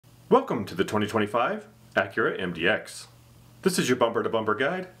Welcome to the 2025 Acura MDX. This is your bumper-to-bumper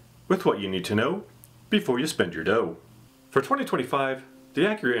guide with what you need to know before you spend your dough. For 2025, the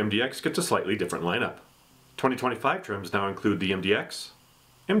Acura MDX gets a slightly different lineup. 2025 trims now include the MDX,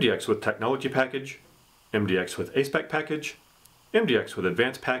 MDX with Technology package, MDX with A-spec package, MDX with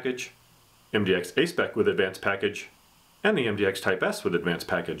Advance package, MDX A-spec with Advance package, and the MDX Type-S with Advance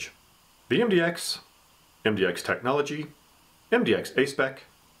package. The MDX, MDX Technology, MDX A-spec,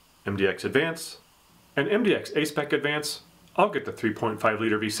 MDX Advance, and MDX A-spec Advance all get the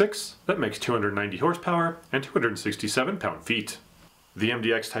 3.5-liter V6 that makes 290 horsepower and 267 pound-feet. The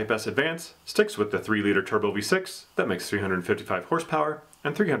MDX Type-S Advance sticks with the 3-liter turbo V6 that makes 355 horsepower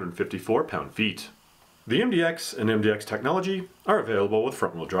and 354 pound-feet. The MDX and MDX Technology are available with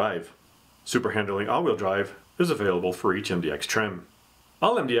front-wheel drive. Super handling all-wheel drive is available for each MDX trim.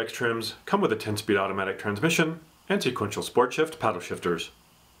 All MDX trims come with a 10-speed automatic transmission and sequential sport shift paddle shifters.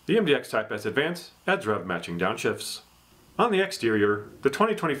 The MDX Type-S Advance adds rev-matching downshifts. On the exterior, the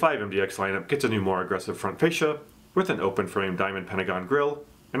 2025 MDX lineup gets a new more aggressive front fascia with an open-frame diamond pentagon grille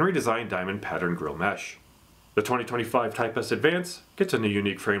and redesigned diamond pattern grille mesh. The 2025 Type-S Advance gets a new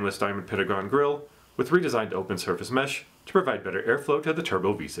unique frameless diamond pentagon grille with redesigned open surface mesh to provide better airflow to the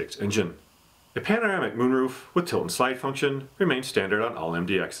turbo V6 engine. A panoramic moonroof with tilt and slide function remains standard on all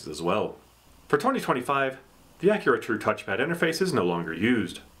MDXs as well. For 2025, the Acura True Touchpad interface is no longer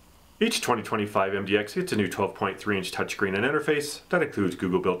used. Each 2025 MDX gets a new 12.3-inch touchscreen and interface that includes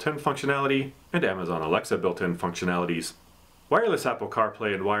Google built-in functionality and Amazon Alexa built-in functionalities. Wireless Apple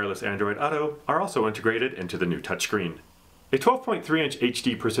CarPlay and wireless Android Auto are also integrated into the new touchscreen. A 12.3-inch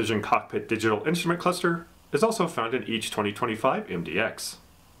HD Precision Cockpit digital instrument cluster is also found in each 2025 MDX.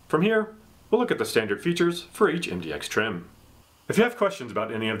 From here, we'll look at the standard features for each MDX trim. If you have questions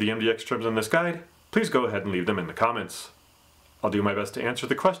about any of the MDX trims in this guide, please go ahead and leave them in the comments. I'll do my best to answer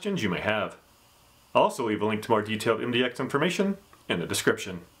the questions you may have. I'll also leave a link to more detailed MDX information in the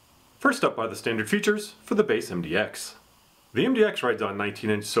description. First up are the standard features for the base MDX. The MDX rides on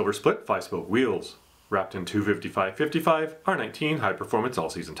 19-inch silver split 5-spoke wheels, wrapped in 255/55 R19 high-performance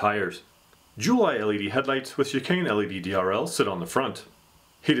all-season tires. Jewel-eye LED headlights with chicane LED DRL sit on the front.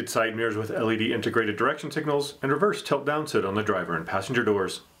 Heated side mirrors with LED integrated direction signals and reverse tilt-down sit on the driver and passenger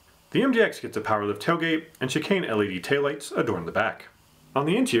doors. The MDX gets a power lift tailgate and chicane LED taillights adorn the back. On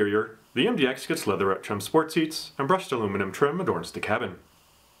the interior, the MDX gets leather-wrapped trim sport seats and brushed aluminum trim adorns the cabin.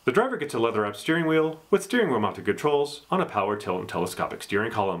 The driver gets a leather-wrapped steering wheel with steering wheel mounted controls on a power tilt and telescopic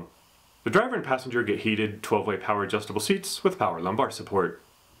steering column. The driver and passenger get heated 12-way power adjustable seats with power lumbar support.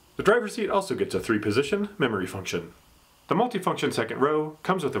 The driver's seat also gets a 3-position memory function. The multifunction second row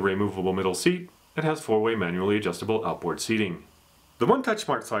comes with a removable middle seat and has 4-way manually adjustable outboard seating. The One-Touch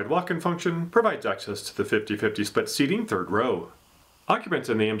Smart Slide walk-in function provides access to the 50/50 split seating third row. Occupants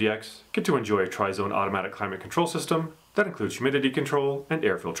in the MDX get to enjoy a tri-zone automatic climate control system that includes humidity control and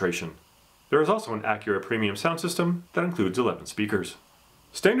air filtration. There is also an Acura premium sound system that includes 11 speakers.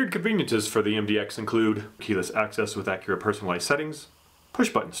 Standard conveniences for the MDX include keyless access with Acura personalized settings,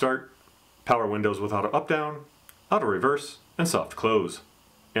 push-button start, power windows with auto up-down, auto reverse, and soft close,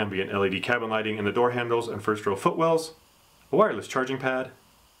 ambient LED cabin lighting in the door handles and first row footwells, a wireless charging pad,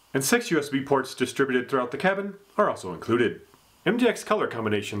 and 6 USB ports distributed throughout the cabin are also included. MDX color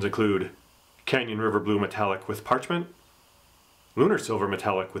combinations include Canyon River Blue Metallic with Parchment, Lunar Silver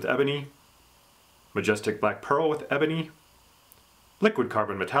Metallic with Ebony, Majestic Black Pearl with Ebony, Liquid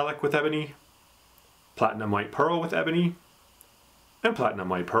Carbon Metallic with Ebony, Platinum White Pearl with Ebony, and Platinum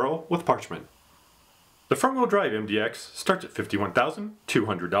White Pearl with Parchment. The front-wheel drive MDX starts at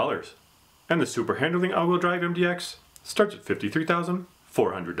 $51,200, and the super handling all-wheel drive MDX starts at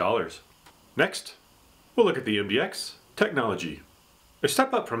 $53,400. Next, we'll look at the MDX Technology. A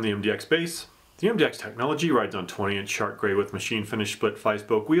step up from the MDX Base, the MDX Technology rides on 20-inch shark gray with machine finish split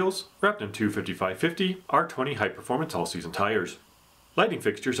 5-spoke wheels wrapped in 255/50 R20 high-performance all-season tires. Lighting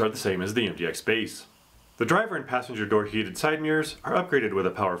fixtures are the same as the MDX Base. The driver and passenger door heated side mirrors are upgraded with a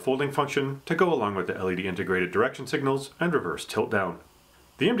power folding function to go along with the LED integrated direction signals and reverse tilt down.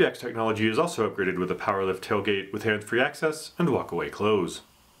 The MDX Technology is also upgraded with a power lift tailgate with hands-free access and walk-away close.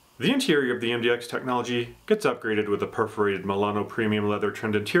 The interior of the MDX Technology gets upgraded with a perforated Milano premium leather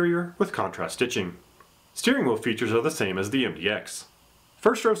trimmed interior with contrast stitching. Steering wheel features are the same as the MDX.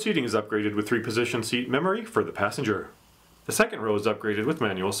 First row seating is upgraded with 3-position seat memory for the passenger. The second row is upgraded with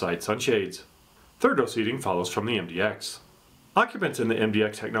manual side sunshades. Third row seating follows from the MDX. Occupants in the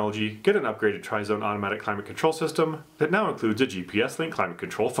MDX Technology get an upgraded tri-zone automatic climate control system that now includes a GPS link climate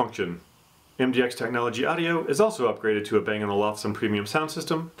control function. MDX Technology audio is also upgraded to a Bang & Olufsen premium sound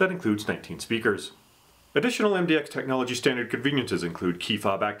system that includes 19 speakers. Additional MDX technology standard conveniences include key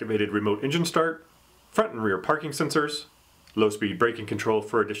fob activated remote engine start, front and rear parking sensors, low-speed braking control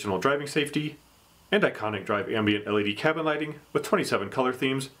for additional driving safety, and iconic drive ambient LED cabin lighting with 27 color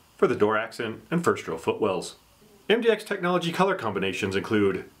themes for the door accent and first row footwells. MDX technology color combinations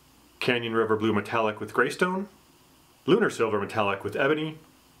include Canyon River Blue Metallic with Greystone, Lunar Silver Metallic with Ebony,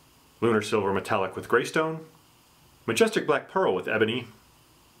 Lunar Silver Metallic with Greystone, Majestic Black Pearl with Ebony,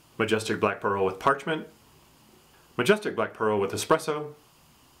 Majestic Black Pearl with Parchment, Majestic Black Pearl with Espresso,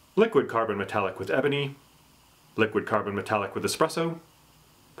 Liquid Carbon Metallic with Ebony, Liquid Carbon Metallic with Espresso,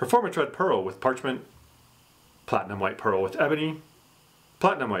 Performance Red Pearl with Parchment, Platinum White Pearl with Ebony,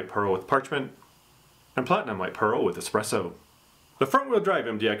 Platinum White Pearl with Parchment, and Platinum White Pearl with Espresso. The front-wheel drive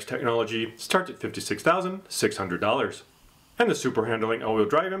MDX technology starts at $56,600, and the super handling all-wheel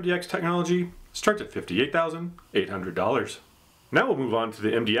drive MDX technology starts at $58,800. Now we'll move on to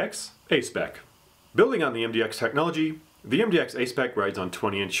the MDX A-spec. Building on the MDX technology, the MDX A-spec rides on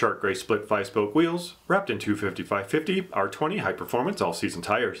 20-inch shark gray split 5-spoke wheels, wrapped in two 5550 R20 high-performance all-season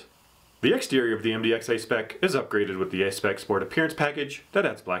tires. The exterior of the MDX A-spec is upgraded with the A-spec Sport Appearance package that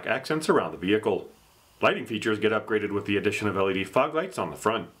adds black accents around the vehicle. Lighting features get upgraded with the addition of LED fog lights on the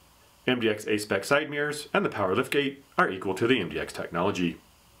front. MDX A-spec side mirrors and the power liftgate are equal to the MDX technology.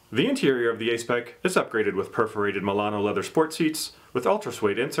 The interior of the A-spec is upgraded with perforated Milano leather sport seats with ultra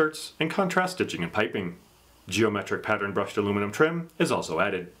suede inserts and contrast stitching and piping. Geometric pattern brushed aluminum trim is also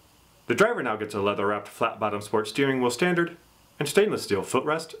added. The driver now gets a leather-wrapped flat-bottom sport steering wheel standard and stainless steel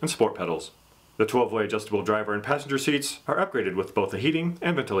footrest and sport pedals. The 12-way adjustable driver and passenger seats are upgraded with both a heating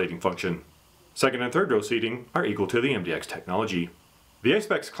and ventilating function. Second and third row seating are equal to the MDX technology. The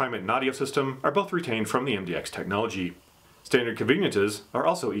A-spec's climate and audio system are both retained from the MDX technology. Standard conveniences are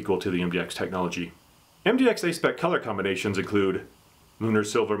also equal to the MDX technology. MDX A-spec color combinations include Lunar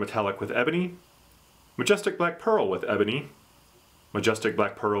Silver Metallic with Ebony, Majestic Black Pearl with Ebony, Majestic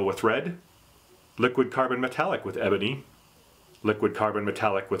Black Pearl with Red, Liquid Carbon Metallic with Ebony, Liquid Carbon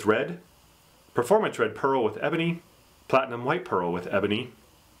Metallic with Red, Performance Red Pearl with Ebony, Platinum White Pearl with Ebony,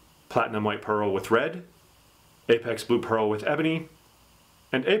 Platinum White Pearl with Red, Apex Blue Pearl with Ebony,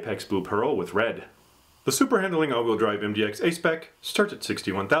 and Apex Blue Pearl with Red. The super handling all-wheel drive MDX A-spec starts at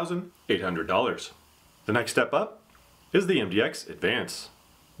 $61,800. The next step up is the MDX Advance.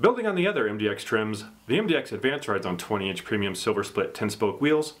 Building on the other MDX trims, the MDX Advance rides on 20-inch premium silver split 10-spoke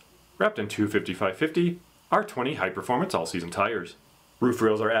wheels, wrapped in two 5550 R20 high-performance all-season tires. Roof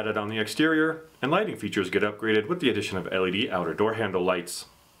rails are added on the exterior, and lighting features get upgraded with the addition of LED outer door handle lights.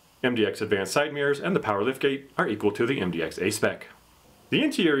 MDX Advance side mirrors and the power liftgate are equal to the MDX A-spec. The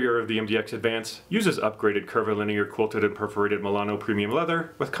interior of the MDX Advance uses upgraded curvilinear quilted and perforated Milano premium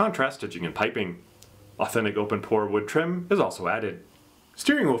leather with contrast stitching and piping. Authentic open pore wood trim is also added.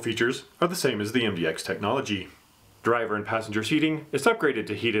 Steering wheel features are the same as the MDX technology. Driver and passenger seating is upgraded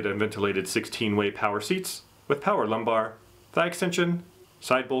to heated and ventilated 16-way power seats with power lumbar, thigh extension,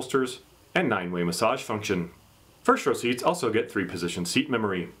 side bolsters, and 9-way massage function. First row seats also get 3-position seat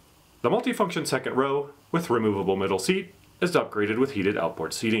memory. The multifunction second row with removable middle seat is upgraded with heated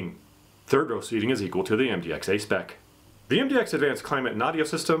outboard seating. Third row seating is equal to the MDX A-spec. The MDX Advanced climate and audio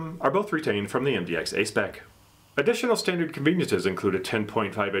system are both retained from the MDX A-spec. Additional standard conveniences include a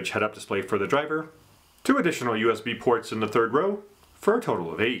 10.5-inch head-up display for the driver, 2 additional USB ports in the third row, for a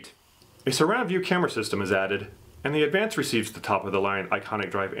total of 8. A surround view camera system is added, and the Advance receives the top-of-the-line iconic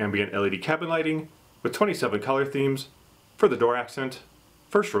drive ambient LED cabin lighting with 27 color themes for the door accent,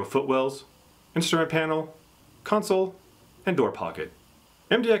 first row footwells, instrument panel, console, and door pocket.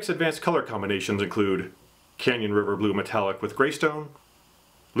 MDX Advanced color combinations include Canyon River Blue Metallic with Greystone,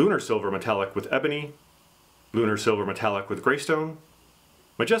 Lunar Silver Metallic with Ebony, Lunar Silver Metallic with Greystone,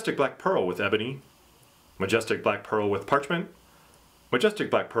 Majestic Black Pearl with Ebony, Majestic Black Pearl with Parchment,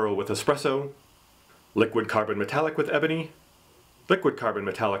 Majestic Black Pearl with Espresso, Liquid Carbon Metallic with Ebony, Liquid Carbon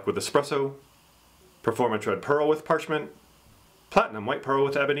Metallic with Espresso, Performance Red Pearl with Parchment, Platinum White Pearl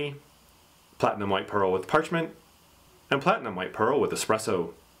with Ebony, Platinum White Pearl with Parchment, and Platinum White Pearl with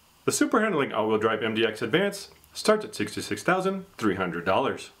Espresso. The super handling all-wheel drive MDX Advance starts at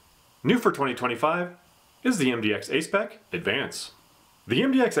 $66,300. New for 2025 is the MDX A-spec Advance. The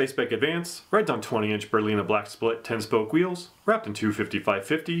MDX A-spec Advance rides on 20-inch Berlina black split 10-spoke wheels wrapped in two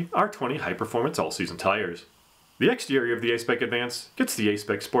 5550 R20 high-performance all-season tires. The exterior of the A-spec Advance gets the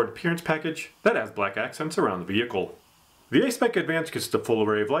A-spec Sport Appearance package that adds black accents around the vehicle. The A-spec Advance gets the full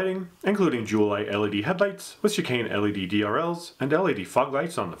array of lighting, including Jewel Light LED headlights with chicane LED DRLs and LED fog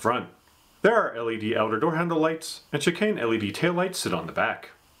lights on the front. There are LED outer door handle lights and chicane LED tail lights sit on the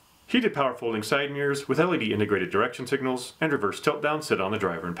back. Heated power folding side mirrors with LED integrated direction signals and reverse tilt down sit on the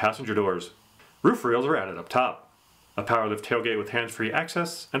driver and passenger doors. Roof rails are added up top. A power-lift tailgate with hands-free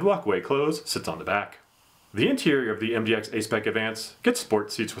access and walkway close sits on the back. The interior of the MDX A-spec Advance gets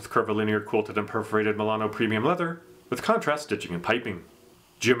sport seats with curvilinear quilted and perforated Milano premium leather with contrast stitching and piping.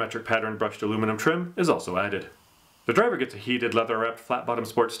 Geometric pattern brushed aluminum trim is also added. The driver gets a heated leather-wrapped flat-bottom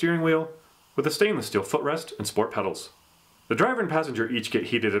sport steering wheel with a stainless steel footrest and sport pedals. The driver and passenger each get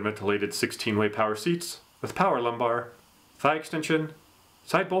heated and ventilated 16-way power seats with power lumbar, thigh extension,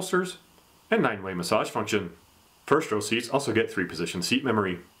 side bolsters, and 9-way massage function. First row seats also get 3-position seat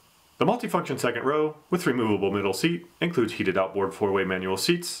memory. The multifunction second row with removable middle seat includes heated outboard 4-way manual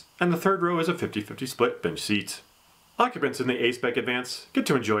seats, and the third row is a 50-50 split bench seat. Occupants in the A-spec Advance get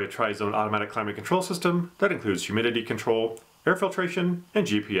to enjoy a tri-zone automatic climate control system that includes humidity control, air filtration, and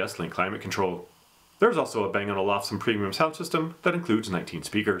GPS link climate control. There's also a Bang & Olufsen premium sound system that includes 19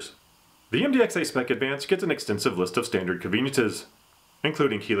 speakers. The MDX A-spec Advance gets an extensive list of standard conveniences,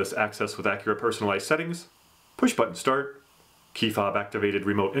 including keyless access with accurate personalized settings, push-button start, key fob activated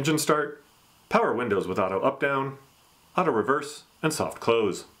remote engine start, power windows with auto up-down, auto reverse, and soft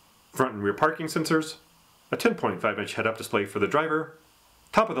close, front and rear parking sensors, a 10.5-inch head-up display for the driver,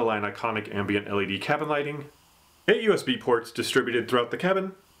 top-of-the-line iconic ambient LED cabin lighting, 8 USB ports distributed throughout the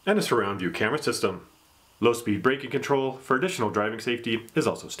cabin, and a surround view camera system. Low-speed braking control for additional driving safety is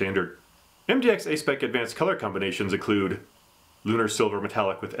also standard. MDX A-spec Advanced color combinations include Lunar Silver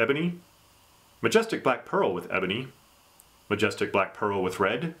Metallic with Ebony, Majestic Black Pearl with Ebony, Majestic Black Pearl with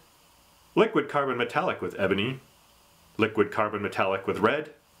Red, Liquid Carbon Metallic with Ebony, Liquid Carbon Metallic with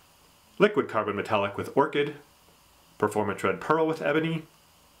Red, Liquid Carbon Metallic with Orchid, Performance Red Pearl with Ebony,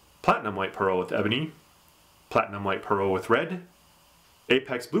 Platinum White Pearl with Ebony, Platinum White Pearl with Red,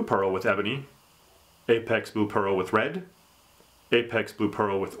 Apex Blue Pearl with Ebony, Apex Blue Pearl with Red, Apex Blue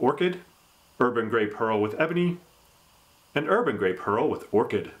Pearl with Orchid, Urban Gray Pearl with Ebony, and Urban Gray Pearl with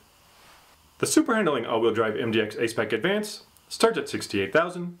Orchid. The super handling all-wheel drive MDX A-spec Advance starts at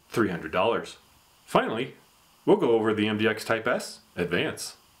 $68,300. Finally, we'll go over the MDX Type-S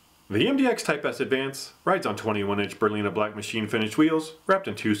Advance. The MDX Type-S Advance rides on 21-inch Berlina black machine finished wheels wrapped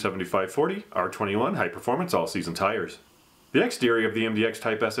in two 75/40 R21 high-performance all-season tires. The exterior of the MDX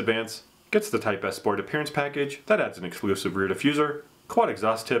Type-S Advance gets the Type-S Sport Appearance package that adds an exclusive rear diffuser, quad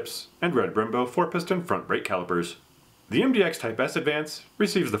exhaust tips, and red Brembo 4-piston front brake calipers. The MDX Type-S Advance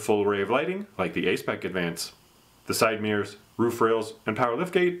receives the full array of lighting like the A-spec Advance. The side mirrors, roof rails, and power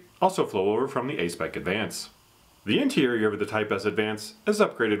liftgate also flow over from the A-spec Advance. The interior of the Type-S Advance is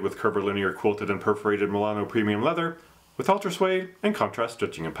upgraded with curvilinear quilted and perforated Milano premium leather with ultra suede and contrast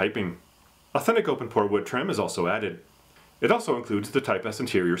stitching and piping. Authentic open pore wood trim is also added. It also includes the Type-S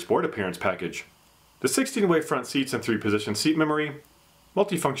Interior Sport Appearance package. The 16-way front seats and 3-position seat memory,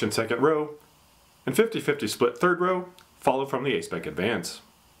 multifunction second row, and 50-50 split third row follow from the A-spec Advance.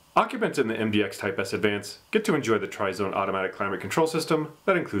 Occupants in the MDX Type-S Advance get to enjoy the tri-zone automatic climate control system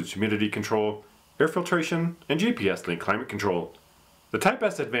that includes humidity control, air filtration, and GPS link climate control. The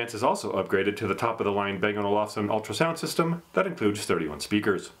Type-S Advance is also upgraded to the top-of-the-line Bang & Olufsen ultrasound system that includes 31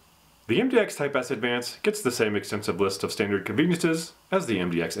 speakers. The MDX Type-S Advance gets the same extensive list of standard conveniences as the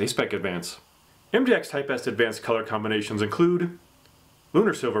MDX A-spec Advance. MDX Type-S Advance color combinations include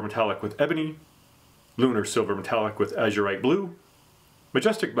Lunar Silver Metallic with Ebony, Lunar Silver Metallic with Azurite Blue,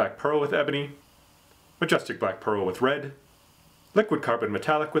 Majestic Black Pearl with Ebony, Majestic Black Pearl with Red, Liquid Carbon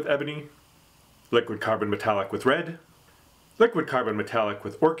Metallic with Ebony, Liquid Carbon Metallic with Red, Liquid Carbon Metallic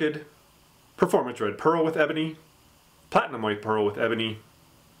with Orchid, Performance Red Pearl with Ebony, Platinum White Pearl with Ebony,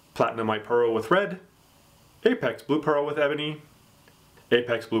 Platinum White Pearl with Red, Apex Blue Pearl with Ebony,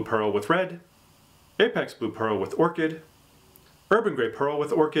 Apex Blue Pearl with Red, Apex Blue Pearl with Orchid, Urban Gray Pearl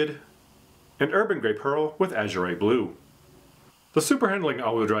with Orchid, and Urban Gray Pearl with Azurite Blue. The super handling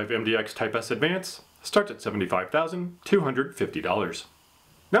all-wheel drive MDX Type-S Advance starts at $75,250.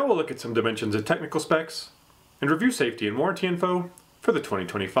 Now we'll look at some dimensions and technical specs, and review safety and warranty info for the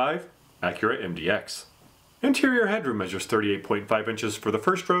 2025 Acura MDX. Interior headroom measures 38.5 inches for the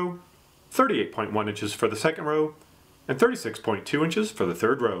first row, 38.1 inches for the second row, and 36.2 inches for the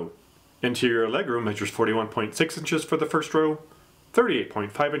third row. Interior legroom measures 41.6 inches for the first row,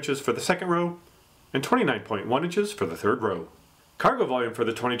 38.5 inches for the second row, and 29.1 inches for the third row. Cargo volume for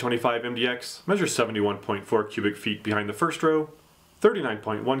the 2025 MDX measures 71.4 cubic feet behind the first row,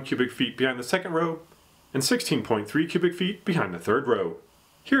 39.1 cubic feet behind the second row, and 16.3 cubic feet behind the third row.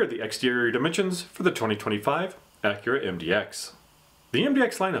 Here are the exterior dimensions for the 2025 Acura MDX. The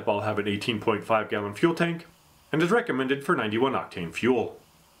MDX lineup all have an 18.5 gallon fuel tank and is recommended for 91 octane fuel.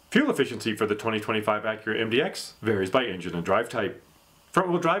 Fuel efficiency for the 2025 Acura MDX varies by engine and drive type.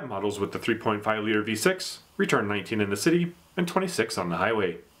 Front-wheel drive models with the 3.5 liter V6 return 19 in the city and 26 on the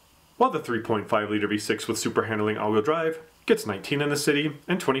highway, while the 3.5-liter V6 with super handling all-wheel drive gets 19 in the city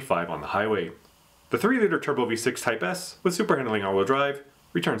and 25 on the highway. The 3-liter turbo V6 Type-S with super handling all-wheel drive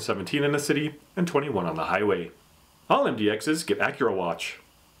returns 17 in the city and 21 on the highway. All MDXs get Acura Watch,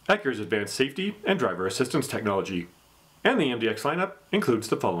 Acura's advanced safety and driver assistance technology, and the MDX lineup includes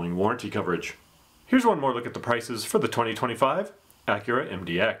the following warranty coverage. Here's one more look at the prices for the 2025 Acura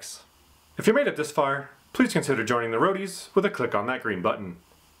MDX. If you made it this far, please consider joining the roadies with a click on that green button.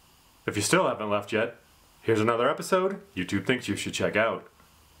 If you still haven't left yet, here's another episode YouTube thinks you should check out.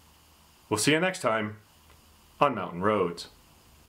 We'll see you next time on Mountain Roads.